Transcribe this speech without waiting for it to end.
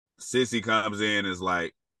Sissy comes in and is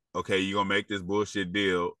like, okay, you gonna make this bullshit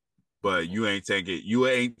deal, but you ain't taking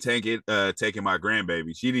taking my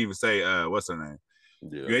grandbaby. She didn't even say what's her name.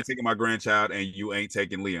 Yeah. You ain't taking my grandchild, and you ain't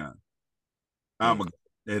taking Leon. Mm.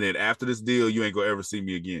 And then after this deal, you ain't gonna ever see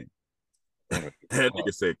me again. That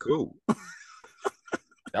nigga said, cool.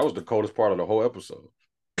 That was the coldest part of the whole episode.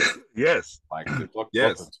 Yes. Like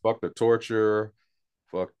Yes. fuck the torture,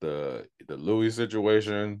 fuck the Louis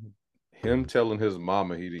situation. Him telling his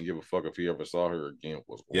mama he didn't give a fuck if he ever saw her again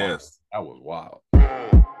was wild. Yes. That was wild.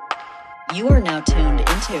 You are now tuned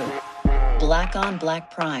into Black on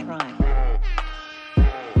Black Prime.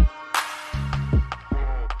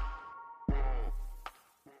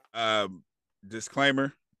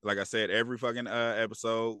 Disclaimer, like I said, every fucking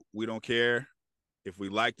episode, we don't care if we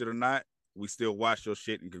liked it or not. We still watch your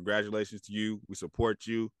shit, and congratulations to you. We support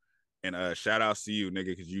you, and shout outs to you,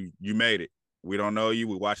 nigga, because you made it. We don't know you.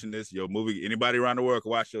 We watching this. Your movie. Anybody around the world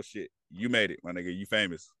can watch your shit. You made it, my nigga. You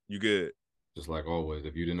famous. You good. Just like always,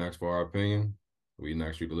 if you didn't ask for our opinion, we didn't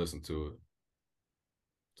ask you to listen to it.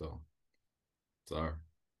 So, sorry.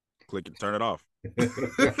 Click it, turn it off.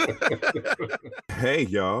 Hey,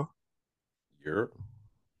 y'all.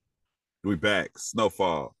 We back.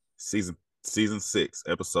 Snowfall, season 6,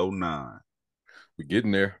 episode 9. We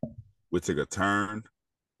getting there. We took a turn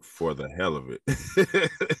for the hell of it.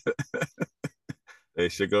 They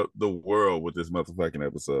shook up the world with this motherfucking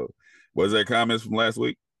episode. Was there comments from last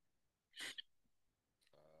week?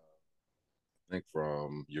 I think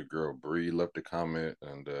from your girl Bree left a comment,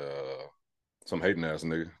 and some hating ass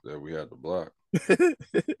nigga that we had to block.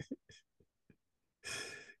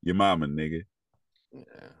 Your mama, nigga.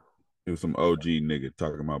 Yeah. It was some OG nigga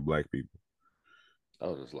talking about black people. I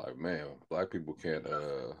was just like, man, black people can't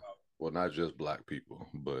well, not just black people,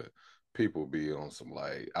 but people be on some,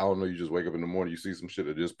 like, I don't know, you just wake up in the morning, you see some shit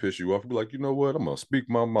that just piss you off, you be like, you know what, I'm gonna speak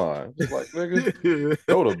my mind. It's like, nigga,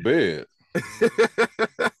 go to bed.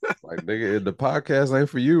 Like, nigga, the podcast ain't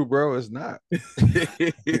for you, bro. It's not.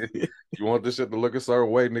 You want this shit to look a certain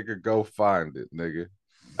way, nigga, go find it, nigga.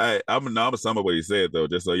 I'm gonna sum up what he said though,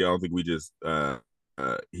 just so y'all don't think we just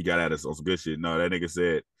he got at us on some good shit. No, that nigga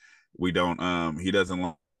said we don't he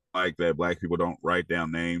doesn't like that black people don't write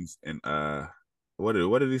down names, and what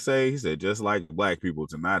did he say? He said just like black people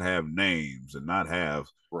to not have names and not have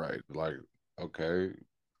right. Like, okay.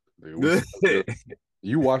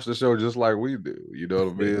 You watch the show just like we do. You know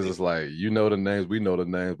what I mean? It's like, you know the names, we know the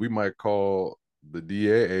names. We might call the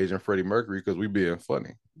DA agent Freddie Mercury because we being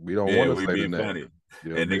funny. We don't want to say the name. Funny.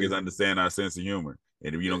 You know, and niggas understand our sense of humor.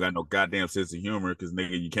 And if you don't got no goddamn sense of humor, because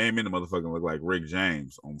nigga, you came in the motherfucking look like Rick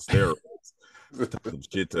James on steroids, talking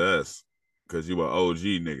shit to us because you were OG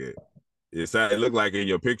nigga. It looked like in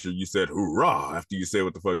your picture you said hoorah after you said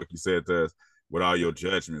what the fuck you said to us with all your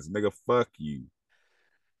judgments. Nigga, fuck you.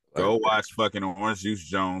 Go watch fucking Orange Juice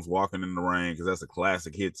Jones Walking in the Rain, because that's a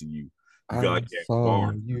classic hit to you. You feel like you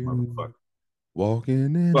saw you motherfucker.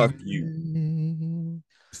 Walking in. Fuck you.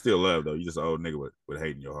 Still love though. You just an old nigga with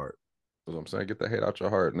hate in your heart. That's what I'm saying. Get the hate out your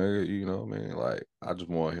heart, nigga. You know what I mean? Like, I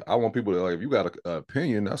want people to, like, if you got an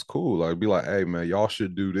opinion, that's cool. Like, be like, hey man, y'all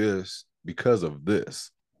should do this because of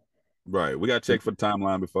this. Right. We got to check for the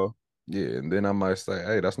timeline before. Yeah, and then I might say,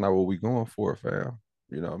 hey, that's not what we going for, fam.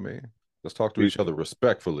 You know what I mean? Let's talk to each other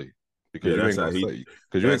respectfully, because you ain't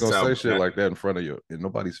gonna say shit like that in front of in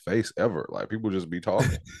nobody's face ever. Like, people just be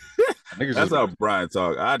talking. That's how Brian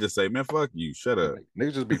talk. I just say, man, fuck you, shut up.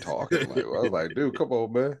 Niggas just be talking. Like, I was like, dude, come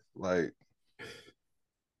on, man. Like,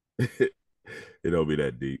 it don't be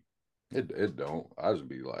that deep. It don't. I just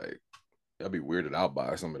be like, I'd be weirded out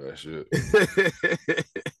by some of that shit.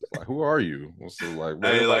 Like, who are you? So like,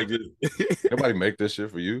 nobody make this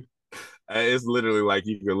shit for you. It's literally like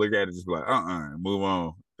you can look at it, just be like, and move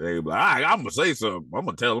on. They be like, I'm gonna say something. I'm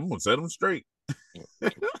gonna tell them. I'm gonna set them straight.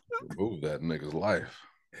 Remove that nigga's life.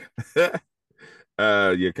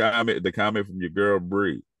 The comment from your girl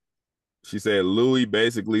Bree. She said Louis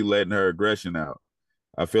basically letting her aggression out.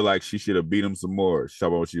 I feel like she should have beat him some more. She talked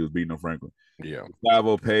about when she was beating on Franklin. Yeah.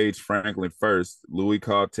 Gustavo paged Franklin first. Louis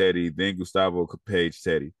called Teddy, then Gustavo paged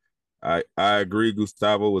Teddy. I agree.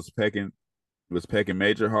 Gustavo was pecking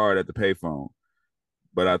major hard at the payphone,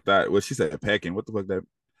 but I thought, well, she said pecking. What the fuck that?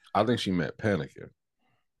 I think she meant panicking.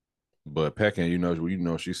 But pecking,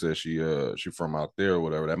 she said she from out there or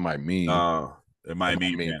whatever. That might mean. It might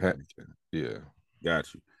mean panicking. Yeah. Got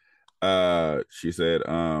you. She said,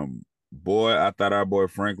 boy, I thought our boy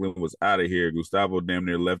Franklin was out of here. Gustavo damn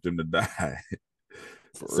near left him to die.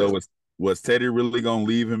 So was Teddy really gonna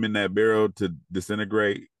leave him in that barrel to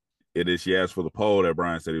disintegrate? It is. She asked for the poll that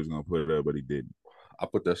Brian said he was gonna put it up, but he didn't. I'll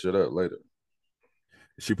put that shit up later.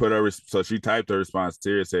 she put her so she typed her response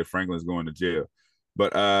here and said Franklin's going to jail.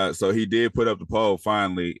 But so he did put up the poll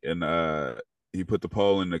finally, and he put the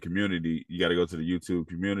poll in the community. You got to go to the YouTube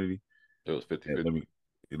community. It was 50-50. Let me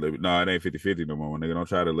no, it ain't 50-50 no more. Nigga, don't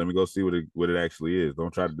try to let me go see what it actually is.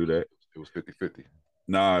 Don't try to do that. It was 50-50.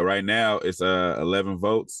 Nah, right now it's 11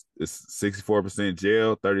 votes. It's 64%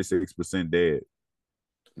 jail, 36% dead.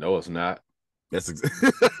 No, it's not. That's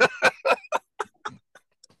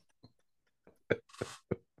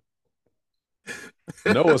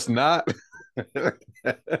No, it's not.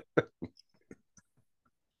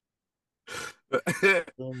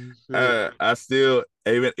 I still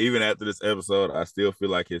even after this episode, I still feel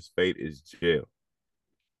like his fate is jail.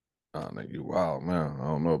 Oh, nigga, you wild, man. I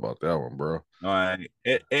don't know about that one, bro. And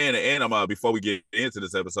I'm before we get into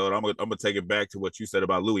this episode, I'm gonna take it back to what you said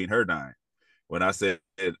about Louie and her dying. When I said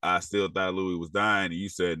I still thought Louie was dying, and you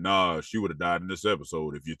said, "Nah, she would have died in this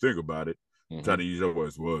episode." If you think about it, I'm trying to use your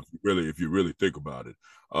words. Well, if you really think about it,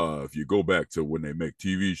 if you go back to when they make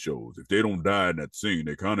TV shows, if they don't die in that scene,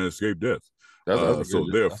 they kind of escape death. So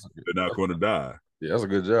therefore, they're not going to die. Yeah, that's a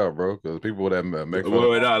good job, bro. Because people that make fun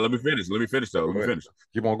wait, let me finish. Let me finish though. Let me finish.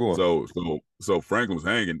 Keep on going. So Franklin was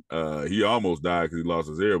hanging. He almost died because he lost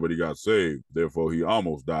his ear, but he got saved. Therefore, he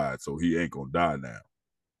almost died. So he ain't gonna die now.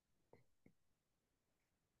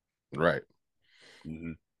 Right.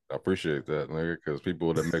 I appreciate that, nigga. Because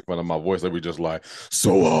people that make fun of my voice, they be just like,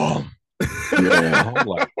 so yeah. I'm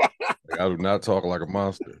like, I do not talk like a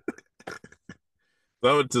monster.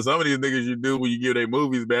 To some of these niggas you do when you give their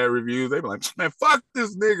movies bad reviews, they be like, man, fuck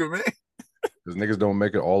this nigga, man. Because niggas don't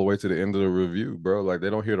make it all the way to the end of the review, bro. Like, they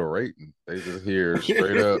don't hear the rating. They just hear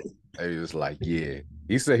straight up. They just like, yeah.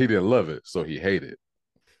 He said he didn't love it, so he hated it.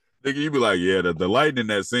 Nigga, you be like, yeah, the light in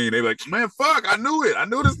that scene. They be like, man, fuck, I knew it. I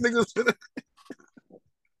knew this nigga was gonna...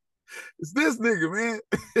 It's this nigga, man.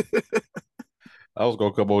 I was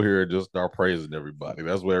gonna come over here and just start praising everybody.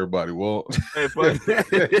 That's what everybody wants. Hey, fuck.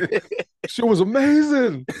 She was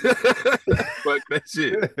amazing. Fuck that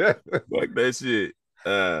shit. Fuck that shit.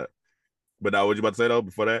 But now, what you about to say though?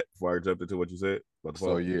 Before I jumped into what you said.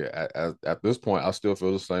 So yeah, at this point, I still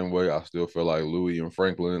feel the same way. I still feel like Louie and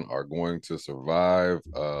Franklin are going to survive.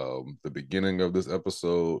 The beginning of this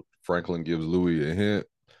episode, Franklin gives Louie a hint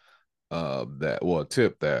a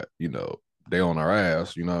tip that they on our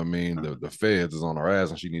ass. You know what I mean? The feds is on our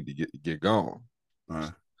ass, and she need to get gone.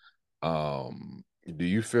 Do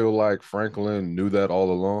you feel like Franklin knew that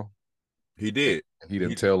all along? He did. He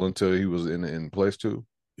didn't tell until he was in place too.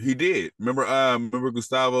 He did. Remember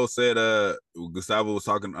Gustavo said Gustavo was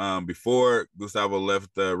talking before Gustavo left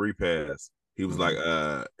the repass. He was like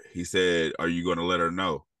he said, "Are you going to let her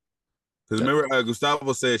know?" Because remember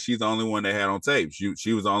Gustavo said she's the only one they had on tape.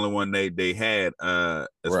 She was the only one they had as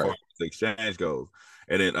far as the exchange goes.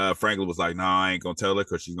 And then Franklin was like, "No, I ain't gonna tell her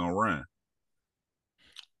because she's gonna run."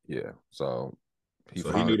 Yeah. So he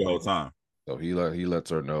knew the whole time. So he lets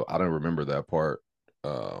her know. I don't remember that part,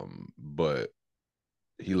 but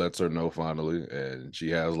he lets her know finally, and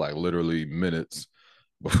she has like literally minutes.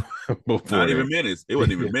 Not even minutes. It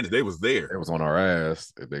wasn't even minutes. They was there. It was on our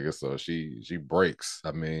ass, nigga. So she breaks.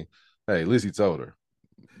 I mean, hey, at least he told her.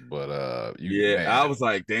 But I was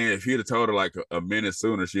like, damn, if he'd have told her like a minute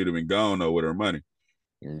sooner, she'd have been gone though with her money.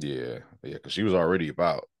 Yeah, because she was already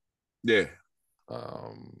about. Yeah.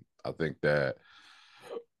 I think that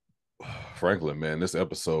Franklin, man, this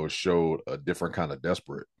episode showed a different kind of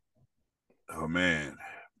desperate. Oh man,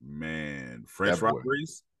 French fry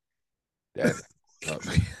grease.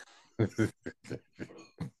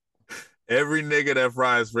 Every nigga that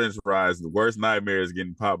fries French fries, the worst nightmare is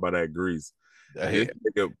getting popped by that grease. This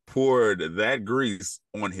nigga poured that grease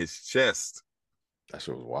on his chest. That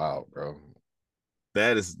shit was wild, bro.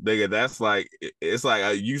 That is, nigga. That's like, it's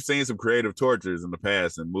like you've seen some creative tortures in the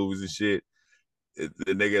past in movies and shit.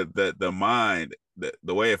 The nigga, the mind,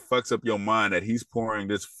 the way it fucks up your mind that he's pouring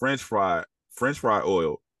this French fry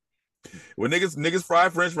oil. When niggas fry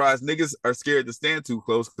French fries, niggas are scared to stand too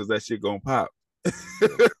close because that shit gonna pop.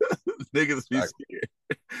 Niggas be scared.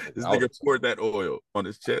 This nigga poured that oil on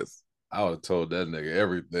his chest. I would have told that nigga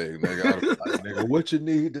everything, nigga. I would have been like, nigga, what you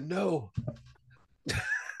need to know.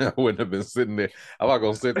 I wouldn't have been sitting there. I'm not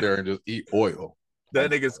gonna sit there and just eat oil. That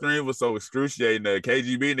nigga scream was so excruciating that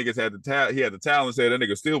KGB niggas had the towel. He had the towel and said that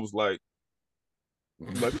nigga still was like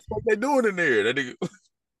what they doing in there? That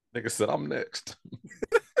nigga said, I'm next.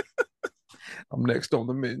 I'm next on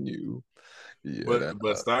the menu. Yeah,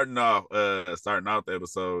 but starting off the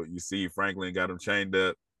episode, you see Franklin got him chained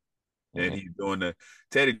up, and he's doing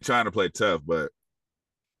Teddy trying to play tough, but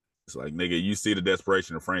It's like, nigga, you see the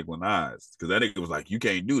desperation of Franklin eyes. Because that nigga was like, you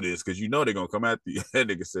can't do this because you know they're going to come after you. That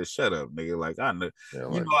nigga said, shut up, nigga. Like, I know, Yeah, you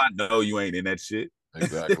like know, I know you ain't in that shit.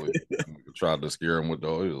 exactly. Tried to scare him with the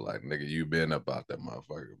oil. He was like, nigga, you been about that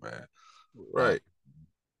motherfucker, man. Right.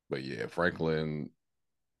 But yeah, Franklin,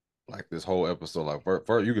 like this whole episode, like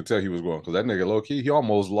first you could tell he was going because that nigga low key, he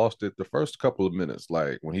almost lost it the first couple of minutes.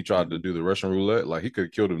 Like when he tried to do the Russian roulette, like he could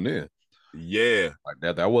have killed him then. Yeah.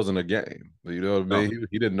 Like that wasn't a game. You know what I No. mean?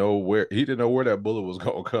 He didn't know where that bullet was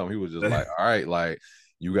gonna come. He was just like, all right, like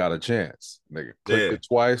you got a chance. Nigga clicked it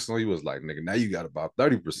twice. So he was like, nigga, now you got about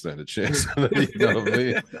 30% of chance. You know what I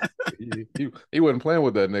mean? He wasn't playing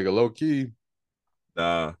with that nigga low key.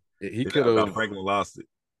 He could have Franklin lost it.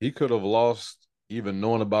 He could have lost even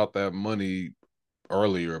knowing about that money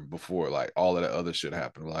earlier before like all of that other shit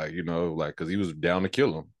happened. Like, you know, like because he was down to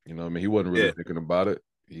kill him. You know what I mean? He wasn't really thinking about it.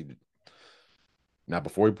 Now,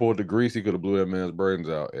 before he pulled the grease, he could have blew that man's brains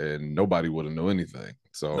out, and nobody would have known anything.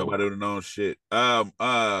 So nobody would have known shit.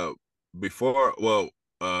 Before,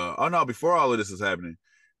 before all of this is happening,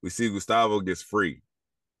 we see Gustavo gets free.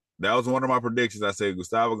 That was one of my predictions. I said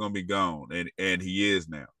Gustavo gonna be gone, and he is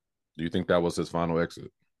now. Do you think that was his final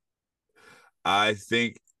exit? I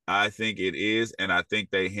think it is, and I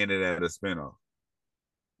think they hinted at a spinoff.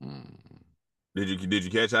 Did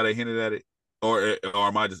you catch how they hinted at it, or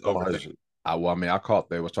am I just overthinking? I caught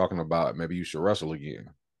they was talking about maybe you should wrestle again.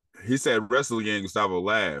 He said wrestle again. Gustavo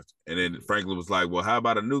laughed, and then Franklin was like, "Well, how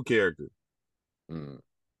about a new character?" And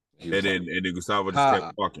then Gustavo just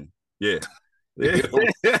kept walking. Yeah, They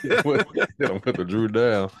don't put the Drew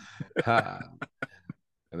down.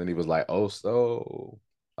 And then he was like, "Oh, so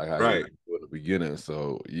like how right at the beginning."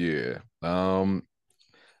 So yeah,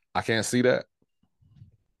 I can't see that.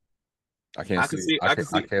 I can't see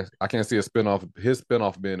a spinoff. His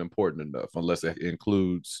spinoff being important enough, unless it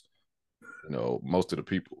includes, most of the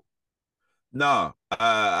people. No,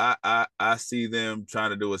 I see them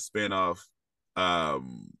trying to do a spinoff,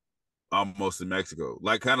 almost in Mexico,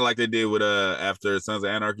 like kind of like they did with after Sons of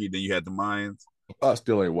Anarchy. Then you had the Mayans. I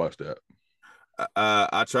still ain't watched that.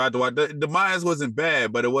 I tried to watch the Mayans wasn't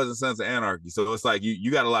bad, but it wasn't Sons of Anarchy. So it's like you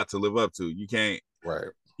got a lot to live up to. You can't. Right.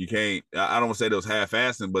 You can't. I don't want to say that was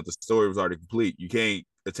half-assing, but the story was already complete. You can't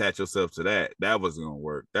attach yourself to that. That wasn't gonna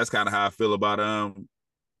work. That's kind of how I feel about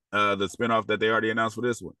the spinoff that they already announced for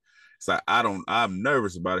this one. It's like I'm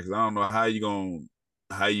nervous about it because I don't know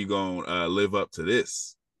how you gonna live up to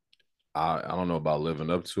this. I don't know about living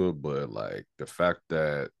up to it, but like the fact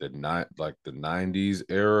that the 90s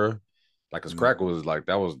era, like because crack was like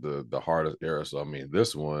that was the hardest era. So I mean,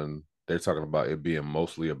 this one they're talking about it being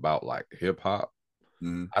mostly about like hip hop.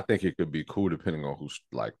 I think it could be cool depending on who's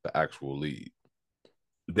like the actual lead.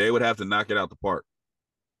 They would have to knock it out the park.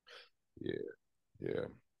 Yeah.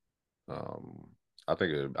 I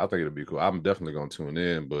think it'd be cool. I'm definitely gonna tune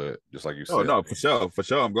in, but just like you said, no, for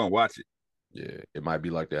sure, I'm gonna watch it. Yeah, it might be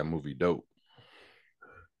like that movie Dope.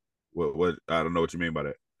 What I don't know what you mean by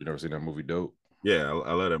that. You never seen that movie Dope? Yeah,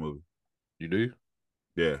 I love that movie. You do?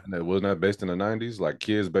 Yeah. And it wasn't that based in the 90s, like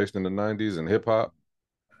kids based in the 90s and hip hop.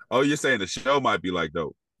 Oh, you're saying the show might be like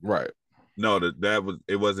Dope? Right. No,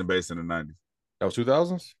 it wasn't based in the 90s. That was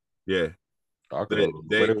 2000s? Yeah.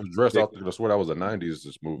 It was dressed out there. I swear that was a 90s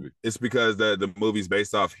this movie. It's because the movie's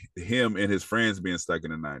based off him and his friends being stuck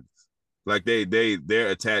in the 90s. Like they're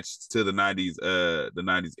attached to the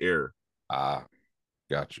 90s era. Ah,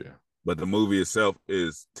 gotcha. But the movie itself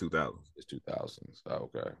is 2000s. It's 2000s.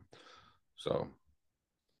 Okay. So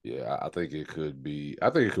yeah, I think it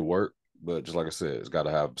could work. But just like I said, it's got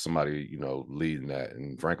to have somebody, leading that.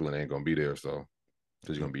 And Franklin ain't going to be there. So,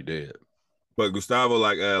 because he's going to be dead. But Gustavo,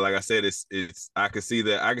 like I said, it's I can see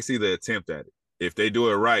the attempt at it. If they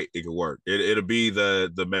do it right, it could work. It'll be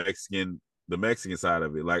the Mexican side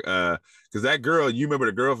of it. Like, because that girl, you remember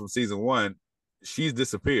the girl from season 1, she's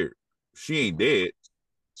disappeared. She ain't dead.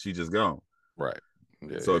 She just gone. Right.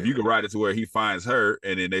 Yeah, so if you can write it to where he finds her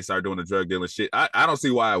and then they start doing the drug dealing shit, I don't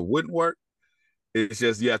see why it wouldn't work. It's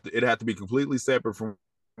just it'd have to be completely separate from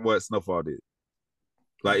what Snowfall did.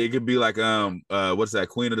 Like it could be like what's that,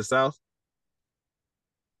 Queen of the South?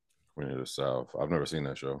 Queen of the South. I've never seen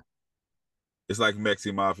that show. It's like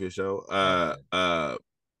Mexican Mafia show.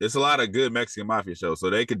 It's a lot of good Mexican Mafia shows. So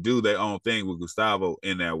they could do their own thing with Gustavo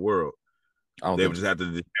in that world. They would just have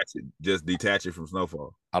to detach it from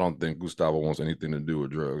Snowfall. I don't think Gustavo wants anything to do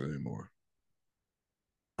with drugs anymore.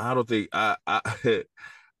 I don't think that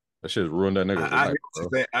shit ruined that nigga's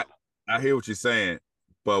life. I hear what you're saying,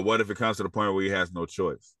 but what if it comes to the point where he has no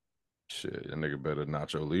choice? Shit, that nigga better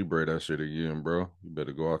Nacho Libre that shit again, bro. You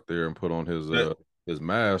better go out there and put on his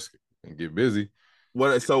mask and get busy.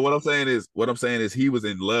 What I'm saying is he was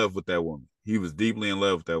in love with that woman. He was deeply in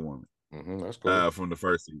love with that woman. That's cool. From the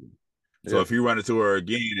first season. So Yeah. if he run into her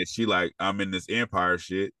again and she like, I'm in this empire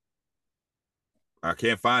shit, I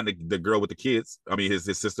can't find the girl with the kids. I mean, his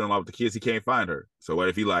sister-in-law with the kids, he can't find her. So what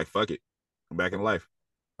if he like, fuck it, I'm back in life?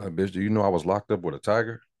 Bitch, do you know I was locked up with a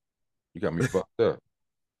tiger? You got me fucked up.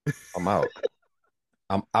 I'm out.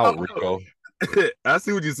 I'm out, Rico. I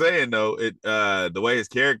see what you're saying though. The way his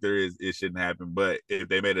character is, it shouldn't happen. But if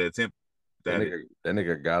they made an attempt that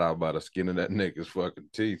nigga got out by the skin of that nigga's fucking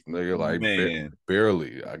teeth. Nigga, like man,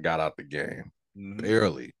 barely I got out the game. Mm-hmm.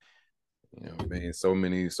 Barely. You know what I mean?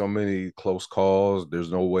 So many close calls.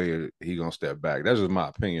 There's no way he gonna step back. That's just my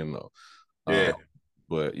opinion though. Yeah.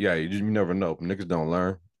 But yeah, you never know. Niggas don't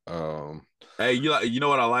learn. Hey, you know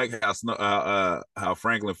what I like how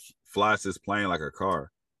Franklin flies his plane like a car.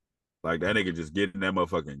 Like that nigga just get in that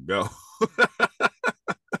motherfucker and go.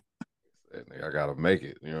 I gotta make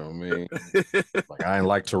it. You know what I mean? Like I ain't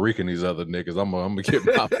like Tariq and these other niggas. I'm gonna get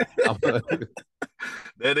my.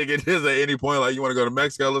 That nigga just at any point like, you want to go to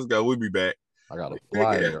Mexico? Let's go. We'll be back. I gotta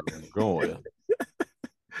fly there. I'm going.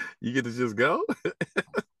 You get to just go.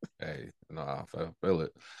 Hey, no, I feel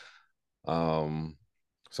it.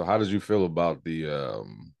 So how did you feel about the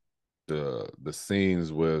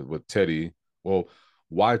scenes with Teddy? Well,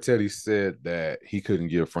 why Teddy said that he couldn't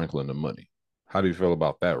give Franklin the money? How do you feel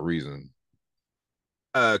about that reason?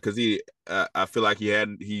 Because I feel like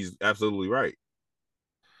he's absolutely right.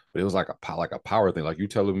 But it was like a power thing. Like you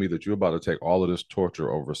telling me that you're about to take all of this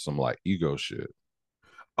torture over some like ego shit.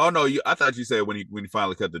 Oh no, I thought you said when he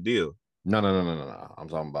finally cut the deal. No. I'm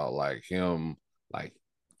talking about like him like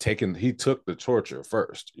he took the torture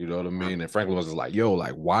first. You know what I mean? And Franklin was just like, yo,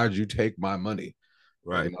 like, why'd you take my money?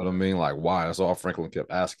 Right. You know what I mean? Like, why? That's all Franklin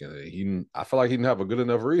kept asking. I feel like he didn't have a good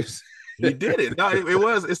enough reason. He did it. No, it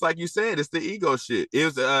was. It's like you said. It's the ego shit.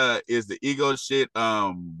 Is the ego shit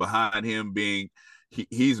behind him being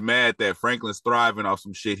he's mad that Franklin's thriving off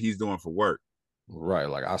some shit he's doing for work. Right.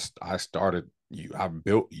 Like I started you. I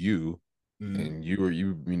built you, and you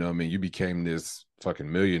know what I mean. You became this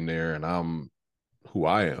fucking millionaire, and I'm who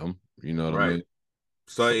I am. You know what I mean?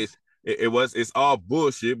 So it's all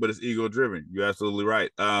bullshit, but it's ego driven. You're absolutely right.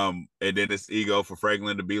 And then it's ego for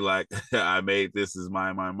Franklin to be like, I made this is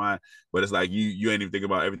mine. But it's like you ain't even thinking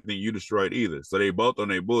about everything you destroyed either. So they both on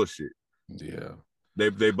their bullshit. Yeah.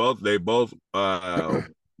 They both want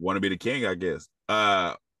to be the king, I guess.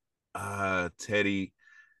 Teddy,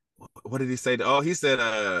 what did he say? He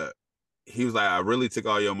said he was like, I really took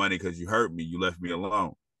all your money because you hurt me. You left me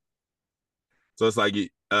alone. So it's like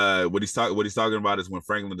what he's talking about is when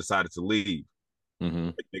Franklin decided to leave. Mm-hmm.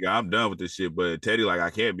 Like, nigga, I'm done with this shit. But Teddy, like, I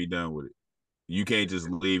can't be done with it. You can't just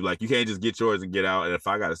leave. Like, you can't just get yours and get out. And if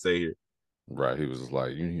I gotta stay here, right? He was just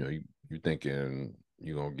like, you thinking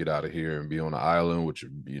you're gonna get out of here and be on the island with your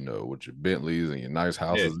Bentleys and your nice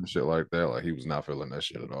houses and shit like that. Like he was not feeling that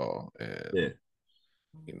shit at all. And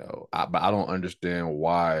but I don't understand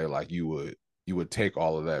why like you would take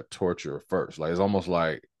all of that torture first. Like it's almost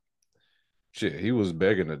like shit, he was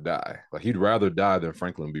begging to die. Like he'd rather die than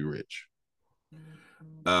Franklin be rich.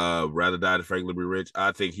 Rather die than Franklin be rich.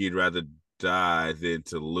 I think he'd rather die than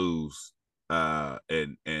to lose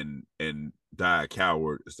and die a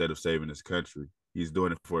coward instead of saving his country. He's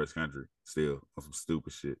doing it for his country still on some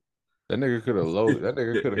stupid shit. That nigga could have loaded. That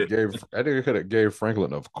nigga could have gave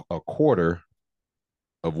Franklin a quarter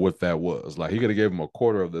of what that was. Like he could have gave him a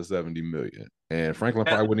quarter of the 70 million, and Franklin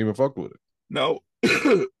probably wouldn't even fuck with it. No,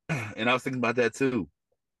 and I was thinking about that too.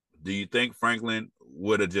 Do you think Franklin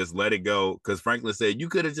would have just let it go? Because Franklin said you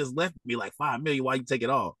could have just left me like $5 million. Why you take it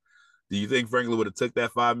all? Do you think Franklin would have took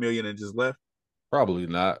that $5 million and just left? Probably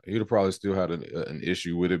not. He'd have probably still had an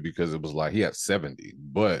issue with it because it was like he had 70.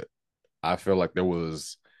 But I feel like there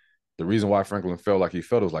was the reason why Franklin felt like he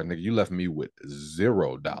felt was like, nigga, you left me with $0.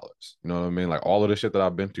 You know what I mean? Like all of the shit that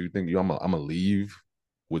I've been to, you think I'm gonna leave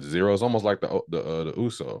with zero? It's almost like the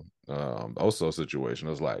Uso situation.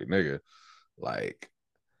 It's like, nigga, like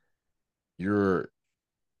this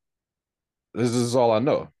is all I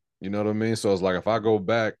know. You know what I mean? So it's like if I go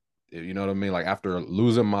back, you know what I mean? Like after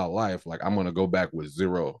losing my life, like I'm gonna go back with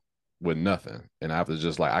zero, with nothing. And I have to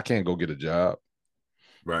just like I can't go get a job.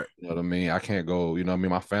 Right. You know what I mean? I can't go, you know what I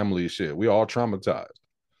mean? My family shit. We all traumatized.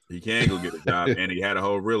 He can't go get a job and he had a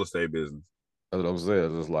whole real estate business. That's what I'm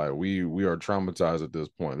saying. It's like we are traumatized at this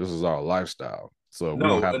point. This is our lifestyle. So we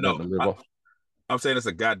don't have nothing to live off. I'm saying it's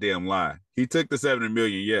a goddamn lie. He took the 70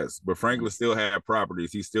 million, yes, but Franklin still had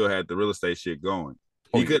properties. He still had the real estate shit going.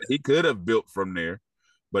 He could have built from there,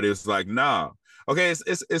 but it's like, nah. Okay,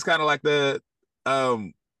 it's kind of like the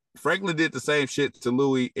Franklin did the same shit to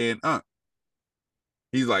Louis and Unc.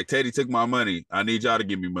 He's like, Teddy took my money. I need y'all to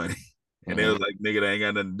give me money. And they was like, nigga, that ain't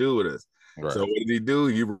got nothing to do with us. Right. So what did he do?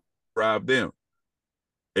 He robbed them.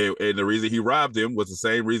 And the reason he robbed them was the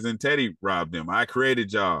same reason Teddy robbed them. I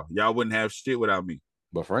created y'all. Y'all wouldn't have shit without me.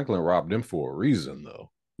 But Franklin robbed them for a reason,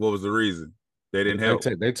 though. What was the reason? They didn't help.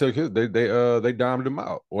 They took his. They dimed him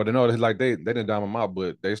out. Or they know like they didn't dime him out,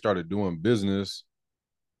 but they started doing business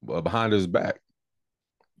behind his back.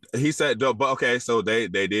 He said, but okay, so they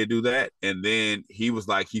did do that, and then he was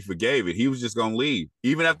like, he forgave it. He was just gonna leave,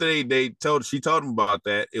 even after she told him about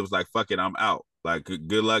that. It was like, fuck it, I'm out. Like,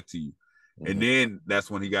 good luck to you. And then that's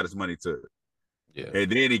when he got his money took. Yeah.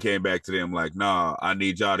 And then he came back to them like, nah, I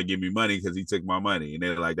need y'all to give me money because he took my money. And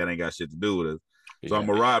they're like, that ain't got shit to do with us. So I'm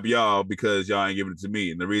gonna rob y'all because y'all ain't giving it to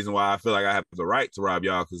me. And the reason why I feel like I have the right to rob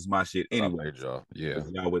y'all because it's my shit anyway. Yeah,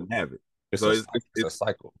 y'all wouldn't have it. It's a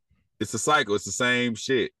cycle. It's a cycle. It's the same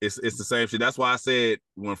shit. It's the same shit. That's why I said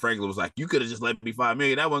when Franklin was like, you could have just let me $5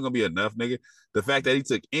 million. That wasn't gonna be enough, nigga. The fact that he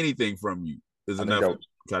took anything from you is enough to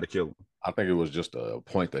try to kill him. I think it was just a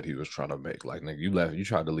point that he was trying to make. Like, nigga, you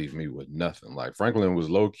tried to leave me with nothing. Like, Franklin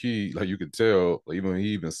was low key, like you could tell, like, even he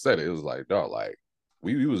even said it. It was like, dog, like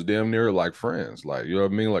we was damn near like friends. Like, you know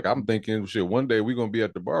what I mean? Like, I'm thinking, shit, one day we gonna be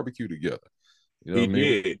at the barbecue together. You know what I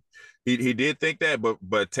mean? Did. He did think that,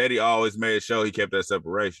 but Teddy always made sure he kept that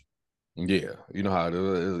separation. Yeah, you know how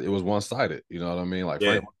it was one sided. You know what I mean? Like,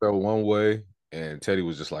 Franklin felt one way, and Teddy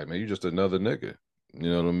was just like, man, you just another nigga. You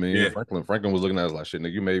know what I mean? Yeah. Franklin was looking at us like, shit,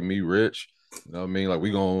 nigga, you made me rich. You know what I mean? Like, we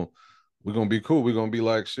gonna be cool. We gonna be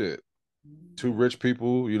like, shit, two rich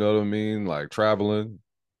people. You know what I mean? Like, traveling.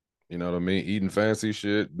 You know what I mean? Eating fancy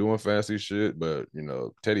shit, doing fancy shit. But you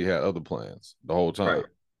know, Teddy had other plans the whole time. Right.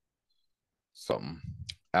 Something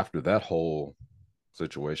after that whole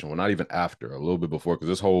situation. Well, not even after, a little bit before, because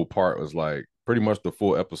this whole part was like pretty much the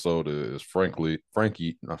full episode is Franklin.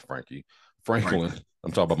 I'm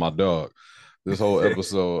talking about my dog. This whole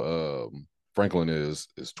episode, Franklin is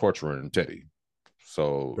torturing Teddy.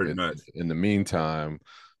 So in the meantime,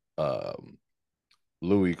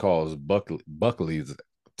 Louis calls Buckley's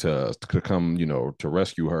to come, you know, to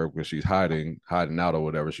rescue her because she's hiding out or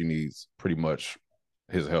whatever. She needs pretty much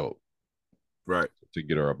his help, right, to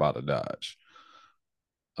get her up out of Dodge.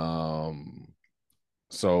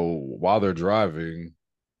 So while they're driving,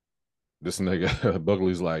 this nigga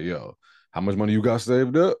Buckley's like, yo, how much money you got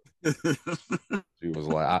saved up? She was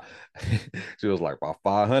like, about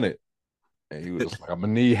 500. And he was like, I'm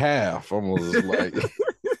gonna need half. Almost like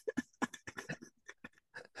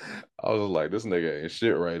I was like, this nigga ain't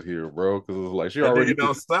shit right here, bro. Because it was like she already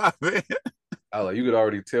don't stop, man. I like, you could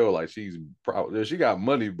already tell like she got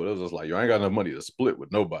money, but it was just like, yo, I ain't got enough money to split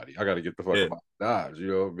with nobody. I gotta get the fuck out of Dodge, you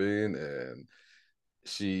know what I mean? And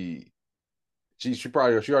she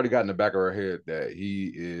already got in the back of her head that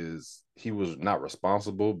he was not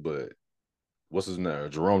responsible, but what's his name?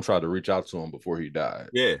 Jerome tried to reach out to him before he died.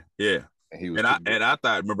 Yeah. And he was I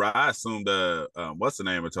thought, remember, I assumed what's the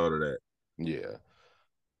name? I told her that. Yeah.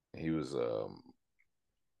 He was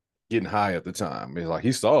getting high at the time. It's like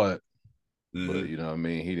he saw it, but you know what I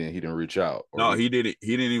mean, he didn't reach out. No, he didn't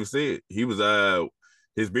even see it. He was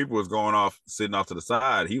his beeper was going off, sitting off to the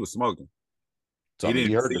side. He was smoking. So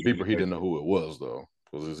he heard the beeper. He didn't know who it was though.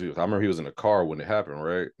 I remember he was in the car when it happened,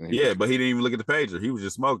 right? But he didn't even look at the pager. He was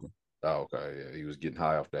just smoking. Oh, okay. Yeah, he was getting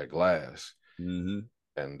high off that glass. Mm-hmm.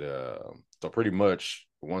 And so pretty much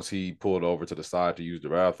once he pulled over to the side to use the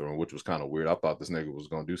bathroom, which was kind of weird. I thought this nigga was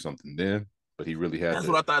gonna do something then, but he really had. That's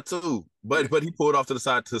what I thought too. But he pulled off to the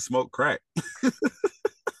side to smoke crack. This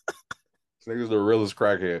nigga's the realest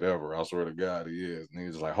crackhead ever. I swear to God, he is. And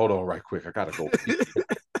he's like, hold on, right quick, I gotta go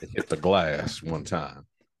hit the glass one time.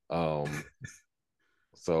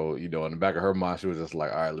 So, you know, in the back of her mind, she was just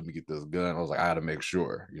like, all right, let me get this gun. I was like, I gotta make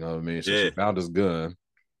sure. You know what I mean? So she found his gun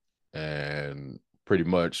and pretty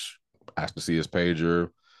much asked to see his pager.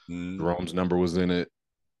 Jerome's number was in it.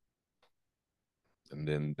 And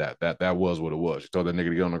then that was what it was. She told that nigga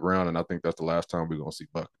to get on the ground, and I think that's the last time we're gonna see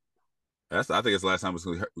Buck. I think it's the last time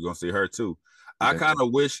we're gonna see her too. I kind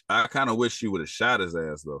of wish she would have shot his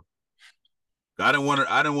ass though. I didn't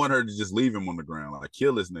want her to just leave him on the ground, like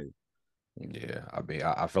kill this nigga. Yeah, I mean,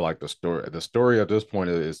 I feel like the story at this point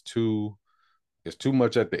is too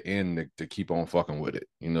much at the end to keep on fucking with it.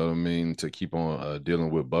 You know what I mean? To keep on dealing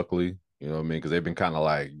with Buckley. You know what I mean? Because they've been kind of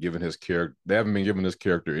like giving his character. They haven't been giving this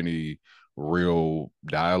character any real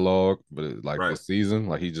dialogue, but like this season,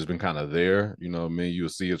 like he's just been kind of there. You know what I mean? You'll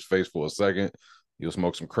see his face for a second. You'll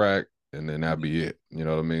smoke some crack, and then that'd be it. You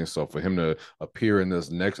know what I mean? So for him to appear in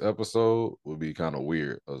this next episode would be kind of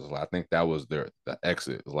weird. I think that was the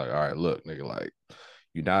exit. It's like, all right, look, nigga, like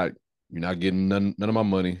you're not getting none of my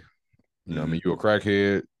money. You know what I mean? You a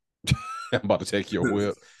crackhead. I'm about to take your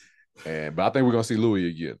whip. But I think we're gonna see Louis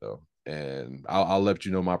again though. And I'll let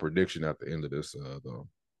you know my prediction at the end of this though.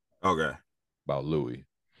 Okay. About Louis.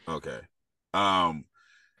 Okay.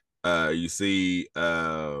 You see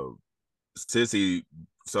Sissy,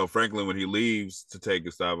 so Franklin, when he leaves to take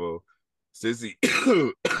Gustavo, Sissy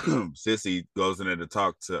Sissy goes in there to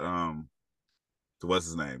talk to what's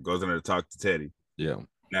his name? Goes in there to talk to Teddy. Yeah.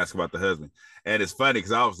 And ask about the husband. And it's funny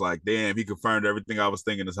because I was like, damn, he confirmed everything I was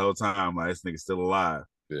thinking this whole time. Like, this nigga's still alive.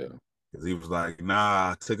 Yeah. Because he was like,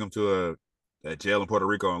 nah, I took him to a jail in Puerto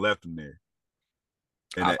Rico and left him there.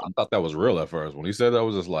 And I thought that was real at first. When he said that, I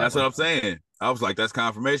was just like, that's what I'm saying. I was like, that's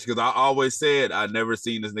confirmation because I always said I never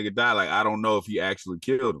seen this nigga die. Like, I don't know if he actually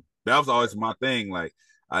killed him. That was always my thing. Like,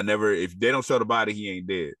 if they don't show the body, he ain't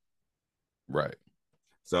dead. Right.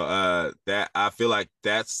 So that I feel like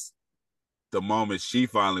that's the moment she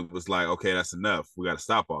finally was like, okay, that's enough. We got to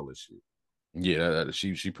stop all this shit. Yeah,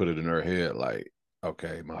 she put it in her head like,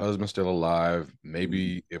 okay, my husband's still alive.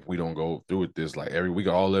 Maybe if we don't go through with this, like we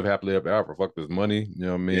can all live happily ever after. Fuck this money. You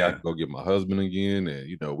know what I mean? Yeah. I can go get my husband again,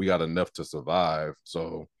 and we got enough to survive.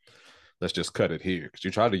 So let's just cut it here. Because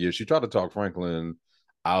she tried to talk Franklin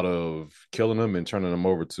out of killing him and turning him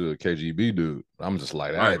over to a KGB dude. I'm just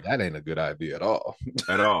like, that ain't a good idea at all.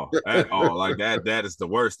 At all. Like that is the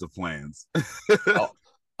worst of plans.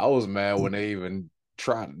 I was mad when they even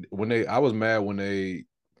tried I was mad when that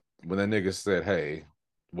nigga said, hey,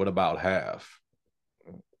 what about half?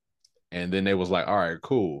 And then they was like, all right,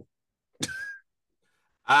 cool.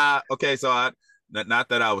 Okay, so not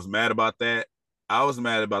that I was mad about that. I was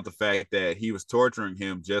mad about the fact that he was torturing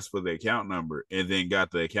him just for the account number and then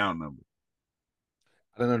got the account number.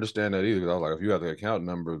 I didn't understand that either because I was like, if you got the account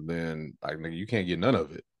number, then like nigga, you can't get none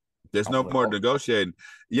of it. There's no more negotiating.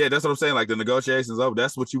 Yeah, that's what I'm saying. Like the negotiations over.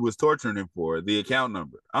 That's what you was torturing him for. The account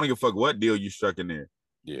number. I don't give a fuck what deal you struck in there.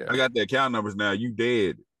 Yeah, I got the account numbers now. You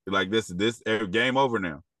dead. Like this game over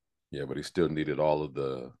now. Yeah, but he still needed all of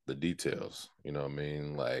the details. You know what I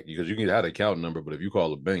mean? Like because you can have the account number, but if you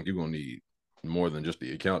call a bank, you're gonna need more than just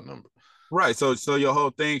the account number. Right. So your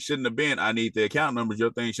whole thing shouldn't have been I need the account numbers.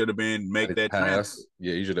 Your thing should have been make that transfer.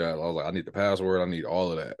 Yeah, you should have. I was like, I need the password. I need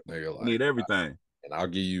all of that. Nigga, like, need everything. And I'll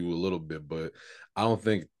give you a little bit, but I don't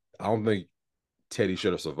think Teddy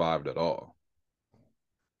should have survived at all.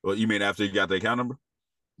 Well, you mean after you got the account number?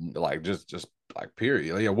 Like just like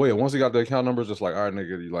period. Like, yeah, wait. Once he got the account number, just like, all right,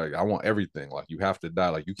 nigga, you like, I want everything. Like you have to die.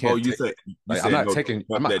 Like you can't. I'm not taking you.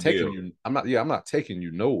 I'm not taking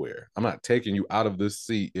you nowhere. I'm not taking you out of this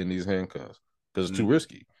seat in these handcuffs because it's too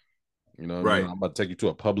risky. You know what I mean? I'm about to take you to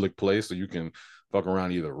a public place so you can fuck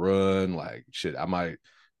around, either run, like shit.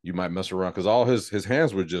 You might mess around because all his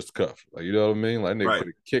hands were just cuffed. Like, you know what I mean? Like, they could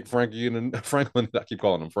have kicked Frankie in the Franklin. I keep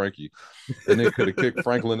calling him Frankie, and they could have kicked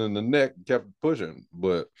Franklin in the neck, kept pushing.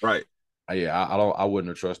 But I wouldn't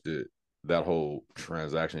have trusted that whole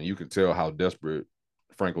transaction. You could tell how desperate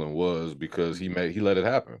Franklin was because he let it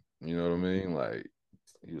happen. You know what I mean? Like,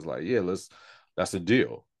 he was like, yeah, that's the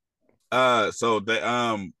deal. So they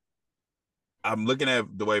I'm looking at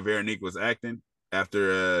the way Veronique was acting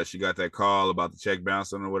after she got that call about the check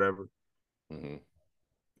bouncing or whatever. Mm-hmm.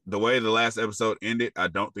 The way the last episode ended, I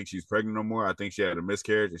don't think she's pregnant no more. I think she had a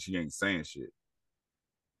miscarriage and she ain't saying shit.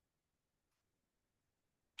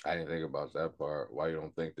 I didn't think about that part. Why you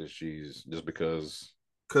don't think that she's just because?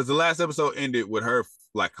 Because the last episode ended with her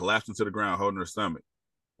like collapsing to the ground, holding her stomach,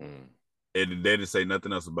 and they didn't say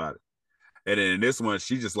nothing else about it. And then in this one,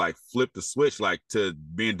 she just like flipped the switch like to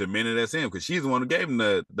being demented as him because she's the one who gave him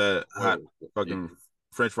the hot fucking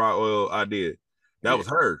French fry oil idea. That was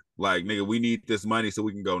her. Like, nigga, we need this money so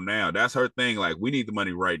we can go now. That's her thing. Like, we need the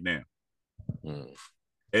money right now. And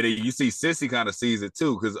then you see Sissy kind of sees it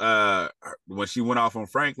too because when she went off on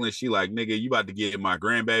Franklin, she like, nigga, you about to get my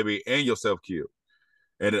grandbaby and yourself killed.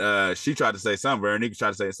 And she tried to say something. Veronique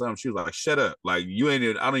tried to say something. She was like, shut up. Like, I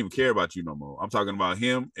don't even care about you no more. I'm talking about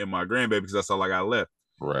him and my grandbaby because that's all I got left.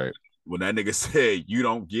 Right. When that nigga said, you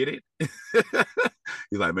don't get it,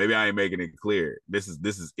 he's like, maybe I ain't making it clear. This is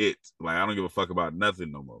it. Like, I don't give a fuck about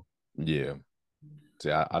nothing no more. Yeah.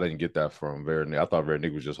 See, I didn't get that from Veronique. I thought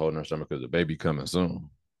Veronique was just holding her stomach because the baby coming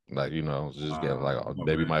soon. Like, just getting like,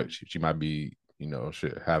 baby she might be,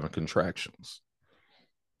 shit, having contractions.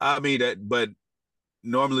 I mean, but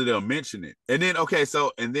normally they'll mention it. And then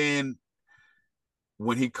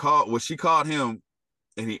when she called him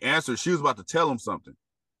and he answered, she was about to tell him something.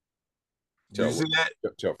 Did you see that?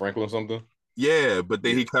 Tell Franklin something? Yeah, but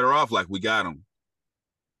then he cut her off like, we got him.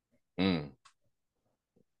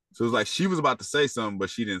 So it was like she was about to say something, but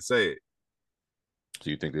she didn't say it. So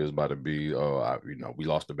you think it was about to be, we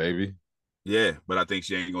lost the baby? Yeah, but I think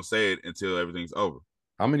she ain't gonna say it until everything's over.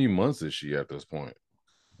 How many months is she at this point?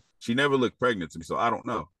 She never looked pregnant to me, so I don't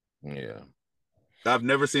know. Yeah. I've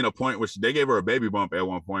never seen a point where they gave her a baby bump at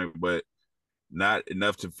one point, but not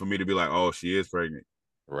enough for me to be like, oh, she is pregnant.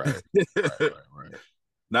 Right. Right.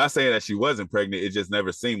 Not saying that she wasn't pregnant, it just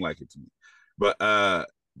never seemed like it to me. But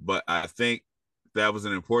I think that was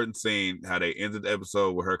an important scene, how they ended the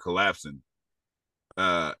episode with her collapsing.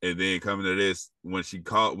 And then coming to this, when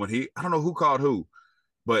I don't know who called who,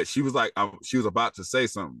 but she was like, she was about to say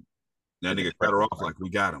something. That nigga cut her off like, we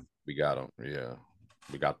got him. We got him. Yeah.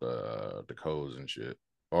 We got the codes and shit.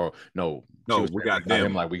 Or no, we got them.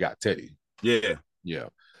 Him like we got Teddy. Yeah. Yeah.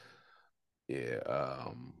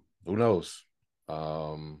 Who knows?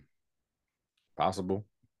 Possible.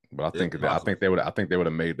 But I think they would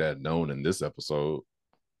have made that known in this episode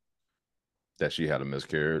that she had a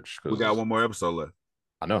miscarriage. We got one more episode left.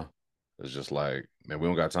 I know. It's just like, man, we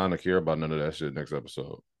don't got time to care about none of that shit next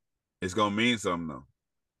episode. It's gonna mean something though.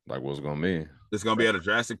 Like, what's it gonna mean? It's gonna be at a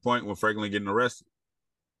drastic point when Franklin getting arrested.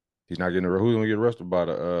 He's not getting arrested. Who's gonna get arrested by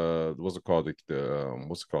the what's it called?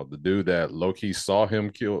 The dude that low key saw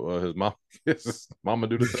him kill his mom. His mama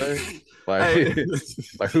do the thing. Like,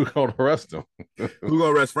 like who gonna arrest him? Who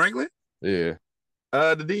gonna arrest Franklin? Yeah.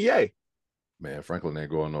 The DEA. Man, Franklin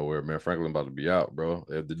ain't going nowhere. Man, Franklin about to be out, bro.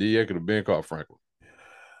 If the DEA could have been caught Franklin.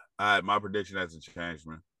 My prediction hasn't changed,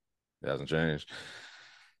 man. It hasn't changed.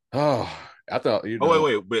 Oh, I thought you know. Oh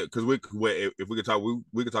wait, because if we could talk,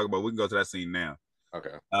 we could talk about. We can go to that scene now. Okay.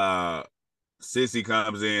 Sissy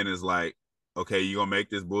comes in and is like, okay, you gonna make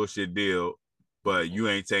this bullshit deal, but you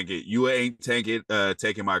ain't taking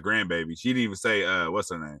my grandbaby. She didn't even say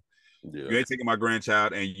what's her name. Yeah. You ain't taking my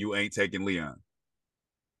grandchild, and you ain't taking Leon.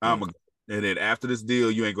 And then after this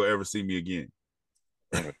deal, you ain't gonna ever see me again.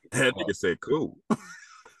 That nigga said, cool.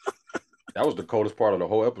 That was the coldest part of the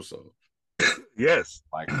whole episode. Yes.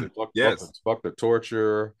 Like, fuck the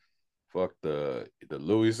torture, fuck the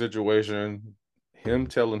Louis situation. Him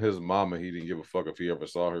telling his mama he didn't give a fuck if he ever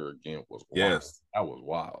saw her again was wild. Yes. That was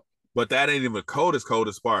wild. But that ain't even the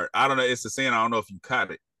coldest part. I don't know. It's the scene. I don't know if you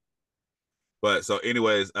caught it. But so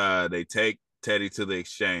anyways, they take Teddy to the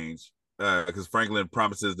exchange because Franklin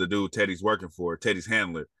promises the dude Teddy's working for, Teddy's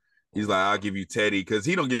handler. He's like, I'll give you Teddy, because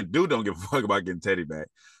don't give a fuck about getting Teddy back.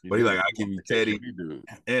 But he's like, I'll give you Teddy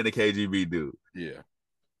and the KGB dude. Yeah.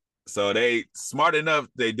 So they smart enough,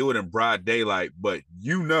 they do it in broad daylight, but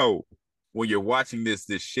when you're watching this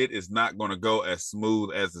shit is not going to go as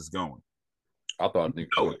smooth as it's going. I thought Nick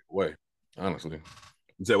was going to get away, honestly.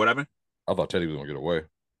 You said what happened? I thought Teddy was going to get away.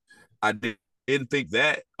 I didn't think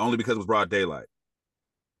that, only because it was broad daylight.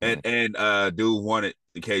 And dude wanted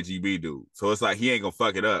the KGB dude, so it's like he ain't gonna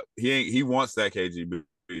fuck it up. He wants that KGB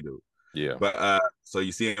dude. Yeah. But so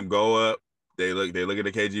you see him go up. They look at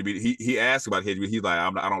the KGB. He asked about KGB. He's like,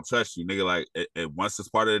 I don't trust you, nigga. Like, once this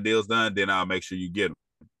part of the deal's done, then I'll make sure you get him.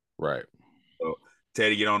 Right. So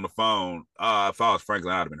Teddy get on the phone. If I was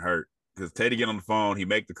Franklin, I'd have been hurt, because Teddy get on the phone. He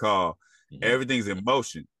make the call. Mm-hmm. Everything's in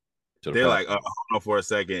motion. They're like, hold on for a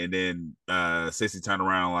second, and then Sissy turned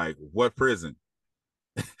around like, what prison?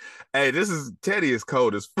 Hey, Teddy is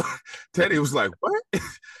cold as fuck. Teddy was like, what?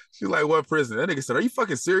 She's like, what prison? That nigga said, are you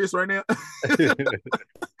fucking serious right now?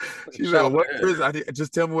 She's like, what prison?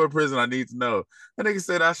 Just tell me what prison I need to know. That nigga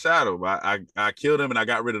said, I shot him. I killed him and I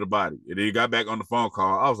got rid of the body. And then he got back on the phone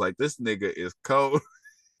call. I was like, this nigga is cold.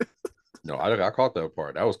 No, I caught that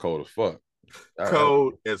part. That was cold as fuck.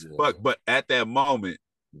 Cold as fuck. But at that moment,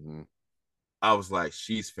 I was like,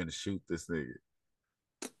 she's finna shoot this nigga.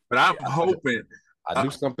 But I'm hoping. I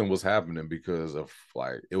knew something was happening because of,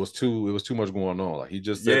 like, it was too much going on. Like, he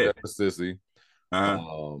just said that to Sissy.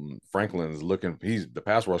 Franklin's the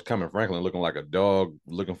password's coming. Franklin looking like a dog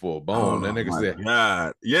looking for a bone. That nigga said,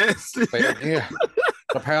 God, yes, yeah,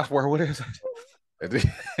 the password. What is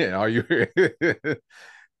it? Are you here?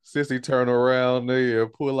 Sissy turn around there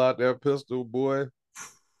and pull out that pistol, boy.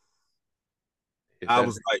 I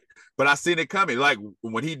was like, but I seen it coming. Like,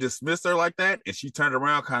 when he dismissed her like that, and she turned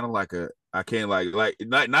around, kind of like I can't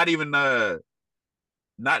not even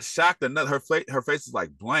not shocked or nothing. Her face is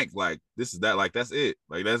like blank. Like, this is that. Like, that's it.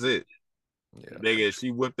 Like, that's it. Yeah. Nigga,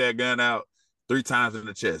 she whipped that gun out 3 times in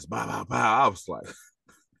the chest. Bow, bow, bow. I was like,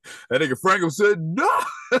 that nigga Franklin said, no.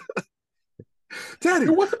 Teddy,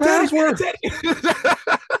 what's the password? Teddy.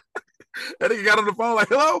 That nigga got on the phone like,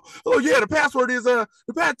 hello? Oh, yeah, the password is the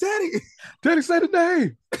Teddy. Teddy, say the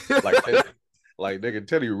name. Nigga,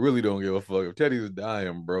 Teddy really don't give a fuck. If Teddy's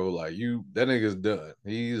dying, bro, like, that nigga's done.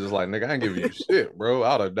 He's just like, nigga, I ain't giving you shit, bro.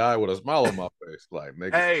 I'd have died with a smile on my face. Like,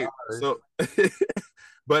 nigga. Hey, so,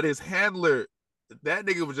 but his handler, that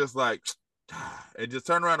nigga was just like, and just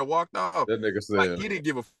turned around and walked off. That nigga Like said, he didn't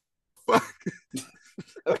give a fuck.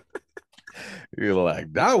 you're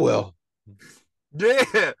like, that well.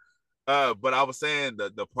 Yeah. But I was saying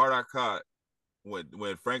the part I caught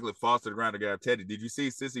when Franklin falls to the ground to grab Teddy. Did you see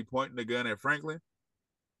Sissy pointing the gun at Franklin?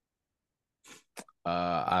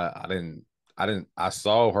 I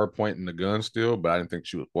saw her pointing the gun still, but I didn't think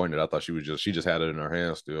she was pointing it. I thought she just had it in her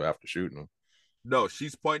hand still after shooting him. No,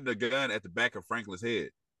 she's pointing the gun at the back of Franklin's head.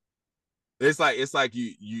 It's like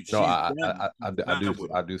you No, she's done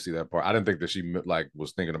with I do see that part. I didn't think that she like